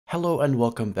Hello and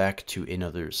welcome back to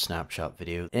another snapshot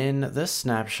video. In this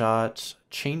snapshot,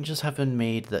 changes have been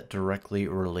made that directly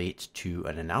relate to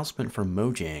an announcement from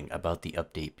Mojang about the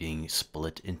update being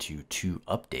split into two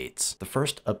updates. The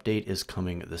first update is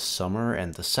coming this summer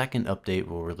and the second update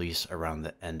will release around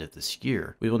the end of this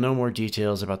year. We will know more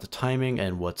details about the timing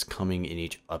and what's coming in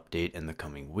each update in the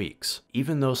coming weeks.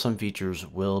 Even though some features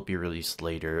will be released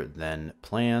later than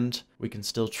planned, we can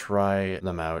still try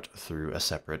them out through a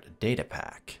separate data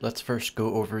pack. Let's first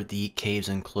go over the Caves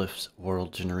and Cliffs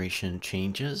world generation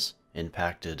changes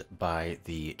impacted by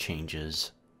the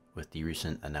changes with the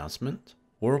recent announcement.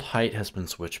 World height has been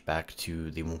switched back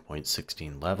to the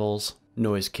 1.16 levels.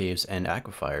 Noise caves and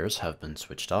aquifers have been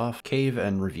switched off. Cave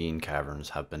and ravine caverns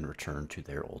have been returned to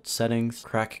their old settings.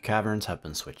 Crack caverns have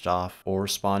been switched off. Ore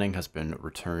spawning has been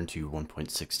returned to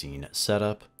 1.16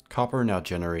 setup. Copper now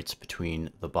generates between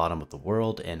the bottom of the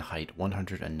world and height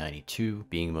 192,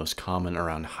 being most common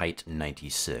around height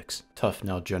 96. Tuff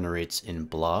now generates in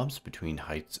blobs between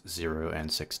heights 0 and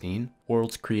 16.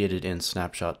 Worlds created in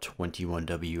Snapshot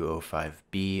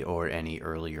 21W15B or any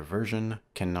earlier version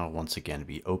can now once again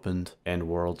be opened, and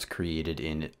worlds created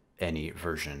in any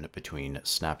version between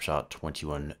Snapshot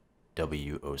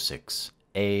 21W06A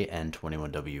and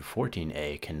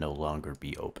 21W14A can no longer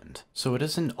be opened. So it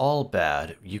isn't all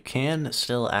bad. You can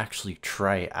still actually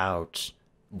try out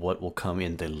what will come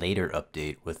in the later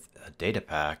update with a data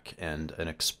pack and an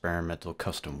experimental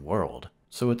custom world.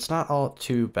 So it's not all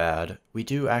too bad. We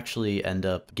do actually end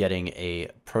up getting a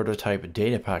prototype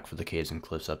data pack for the Caves and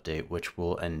Cliffs update, which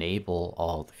will enable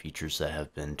all the features that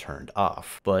have been turned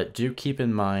off. But do keep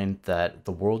in mind that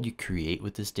the world you create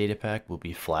with this data pack will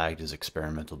be flagged as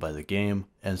experimental by the game,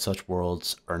 and such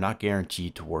worlds are not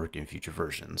guaranteed to work in future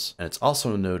versions. And it's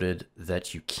also noted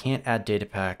that you can't add data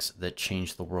packs that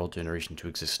change the world generation to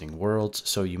existing worlds,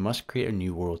 so you must create a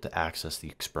new world to access the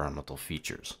experimental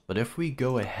features. But if we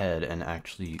go ahead and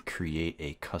actually create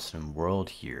a custom world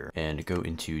here and go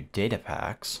into data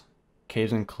packs,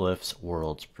 Caves and Cliffs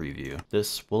Worlds Preview.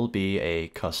 This will be a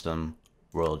custom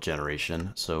world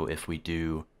generation, so if we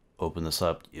do open this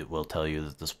up, it will tell you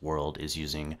that this world is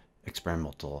using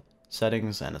experimental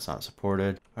settings and it's not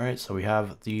supported. Alright, so we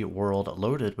have the world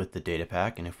loaded with the data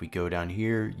pack, and if we go down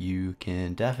here, you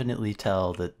can definitely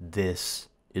tell that this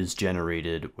is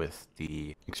generated with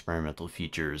the experimental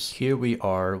features. Here we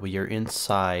are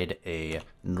inside a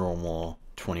normal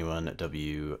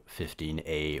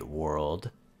 21W15A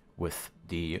world with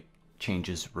the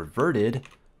changes reverted,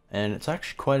 and it's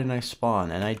actually quite a nice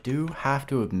spawn. And I do have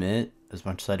to admit, as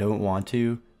much as I don't want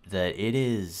to, that it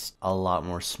is a lot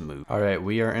more smooth. Alright,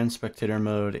 we are in spectator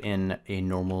mode in a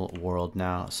normal world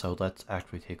now, so let's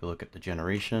actually take a look at the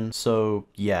generation. So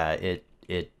yeah, it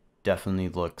definitely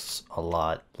looks a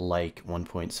lot like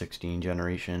 1.16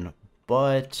 generation,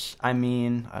 but I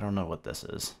mean, I don't know what this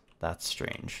is. That's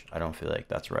strange. I don't feel like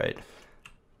that's right.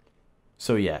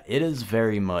 So yeah, it is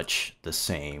very much the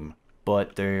same,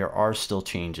 but there are still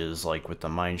changes like with the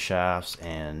mine shafts,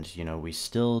 and you know, we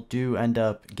still do end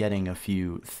up getting a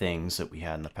few things that we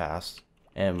had in the past.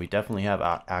 And we definitely have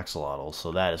axolotls,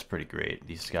 so that is pretty great.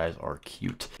 These guys are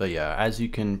cute. But yeah, as you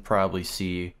can probably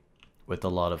see with a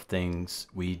lot of things,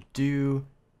 we do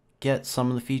get some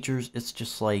of the features. It's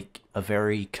just like a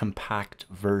very compact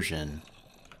version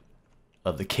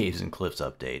of the Caves and Cliffs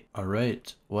update.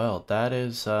 Alright, well, that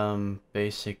is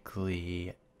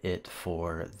basically it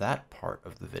for that part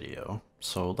of the video.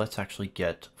 So let's actually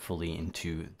get fully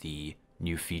into the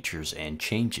new features and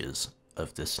changes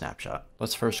of this snapshot.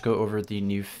 Let's first go over the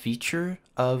new feature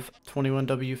of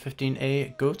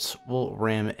 21W15A. Goats will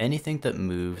ram anything that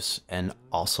moves, and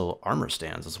also armor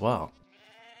stands as well.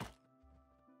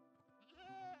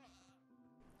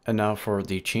 And now for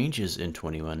the changes in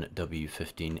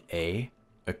 21W15A.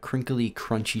 A crinkly,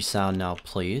 crunchy sound now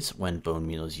plays when bone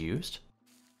meal is used.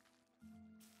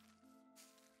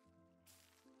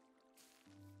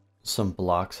 Some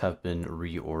blocks have been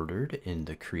reordered in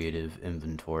the creative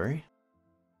inventory.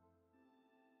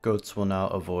 Goats will now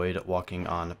avoid walking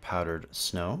on powdered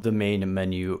snow. The main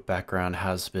menu background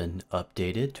has been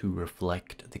updated to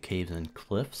reflect the Caves and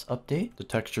Cliffs update. The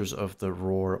textures of the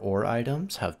raw ore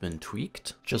items have been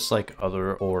tweaked. Just like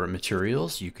other ore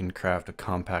materials, you can craft a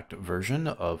compact version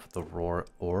of the raw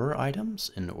ore items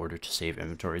in order to save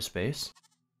inventory space.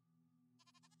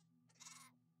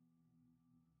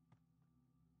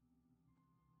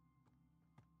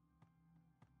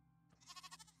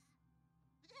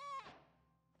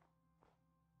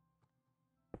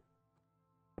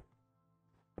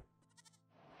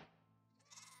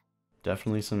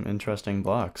 Definitely some interesting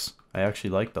blocks. I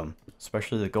actually like them,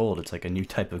 especially the gold. It's like a new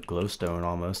type of glowstone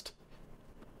almost.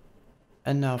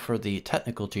 And now for the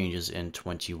technical changes in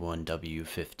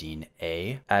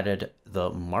 21W15A, added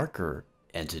the marker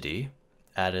entity,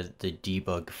 added the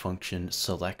debug function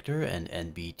selector and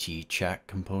NBT chat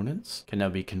components, can now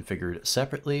be configured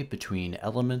separately between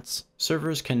elements.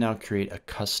 Servers can now create a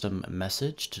custom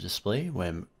message to display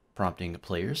when prompting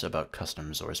players about custom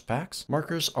resource packs.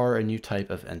 Markers are a new type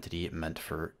of entity meant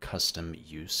for custom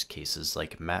use cases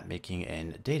like map making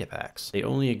and data packs. They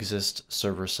only exist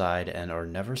server side and are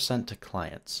never sent to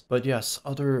clients. But yes,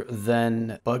 other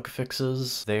than bug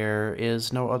fixes, there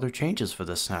is no other changes for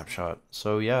this snapshot.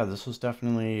 So yeah, this was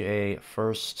definitely a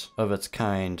first of its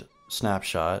kind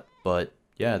snapshot, but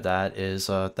yeah, that is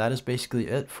basically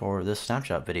it for this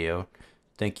snapshot video.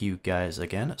 Thank you guys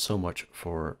again so much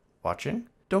for watching.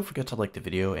 Don't forget to like the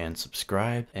video and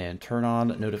subscribe and turn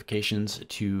on notifications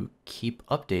to keep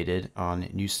updated on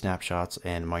new snapshots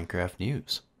and Minecraft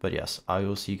news. But yes, I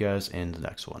will see you guys in the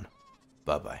next one.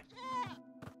 Bye bye.